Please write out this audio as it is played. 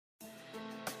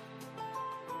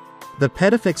The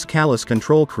Pedifix Callus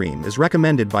Control Cream is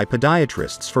recommended by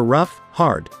podiatrists for rough,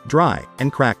 hard, dry,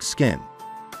 and cracked skin.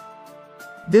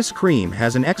 This cream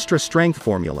has an extra-strength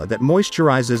formula that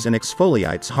moisturizes and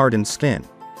exfoliates hardened skin.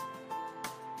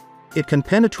 It can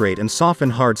penetrate and soften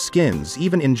hard skins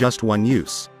even in just one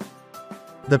use.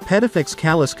 The Pedifix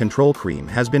Callus Control Cream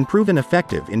has been proven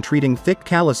effective in treating thick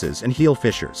calluses and heel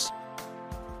fissures.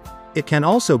 It can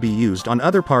also be used on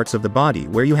other parts of the body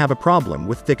where you have a problem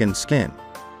with thickened skin.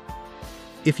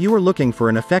 If you are looking for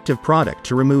an effective product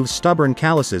to remove stubborn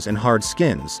calluses and hard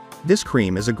skins, this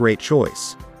cream is a great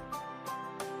choice.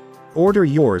 Order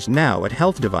yours now at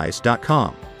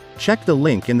healthdevice.com. Check the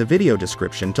link in the video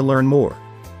description to learn more.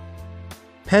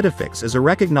 Pedifix is a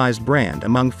recognized brand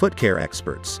among foot care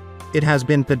experts. It has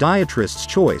been podiatrists'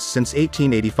 choice since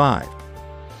 1885.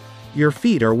 Your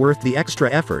feet are worth the extra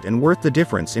effort and worth the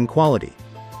difference in quality.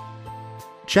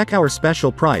 Check our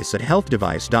special price at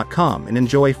healthdevice.com and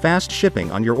enjoy fast shipping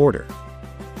on your order.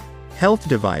 Health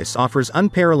Device offers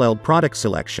unparalleled product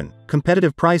selection,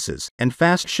 competitive prices, and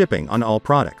fast shipping on all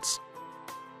products.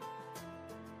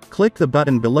 Click the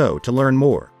button below to learn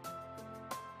more.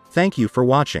 Thank you for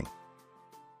watching.